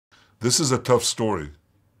This is a tough story,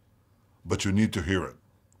 but you need to hear it.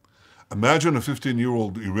 Imagine a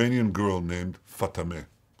 15-year-old Iranian girl named Fatemeh.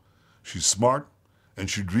 She's smart, and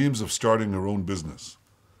she dreams of starting her own business.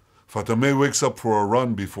 Fatemeh wakes up for a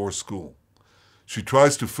run before school. She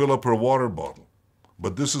tries to fill up her water bottle,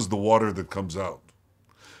 but this is the water that comes out.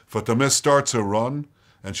 Fatemeh starts her run,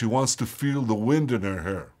 and she wants to feel the wind in her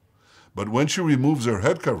hair. But when she removes her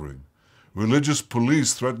head covering, religious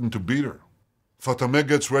police threaten to beat her. Fatemeh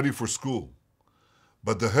gets ready for school,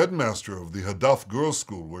 but the headmaster of the Hadaf girls'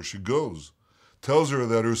 school where she goes tells her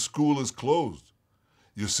that her school is closed.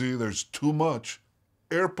 You see, there's too much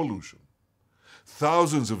air pollution.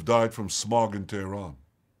 Thousands have died from smog in Tehran.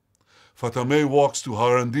 Fatemeh walks to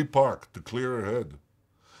Harandi Park to clear her head,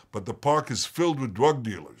 but the park is filled with drug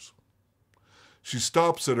dealers. She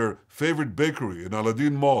stops at her favorite bakery in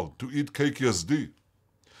Aladdin Mall to eat cake Yazdi,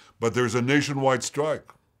 but there's a nationwide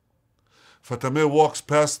strike. Fatemeh walks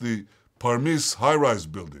past the Parmis high-rise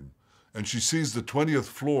building, and she sees the 20th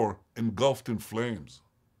floor engulfed in flames.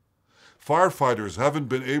 Firefighters haven't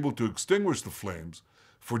been able to extinguish the flames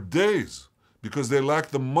for days because they lack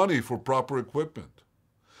the money for proper equipment.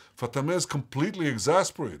 Fatemeh is completely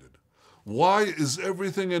exasperated. Why is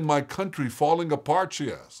everything in my country falling apart,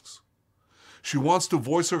 she asks. She wants to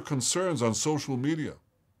voice her concerns on social media,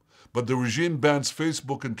 but the regime bans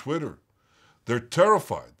Facebook and Twitter. They're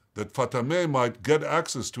terrified that Fatemeh might get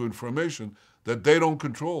access to information that they don't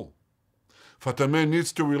control. Fatemeh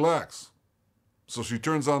needs to relax, so she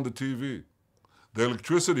turns on the TV. The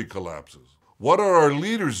electricity collapses. What are our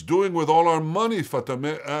leaders doing with all our money?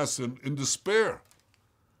 Fatemeh asks in despair.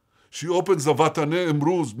 She opens the Vataneh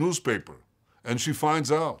Imrouz newspaper, and she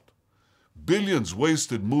finds out. Billions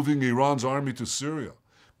wasted moving Iran's army to Syria.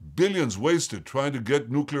 Billions wasted trying to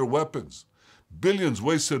get nuclear weapons. Billions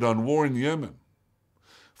wasted on war in Yemen.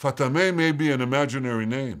 Fatemeh may be an imaginary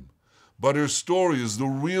name, but her story is the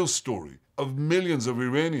real story of millions of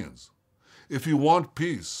Iranians. If you want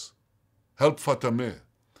peace, help Fatemeh.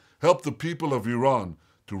 Help the people of Iran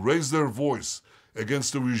to raise their voice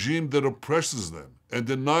against a regime that oppresses them and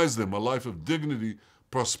denies them a life of dignity,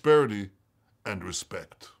 prosperity, and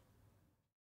respect.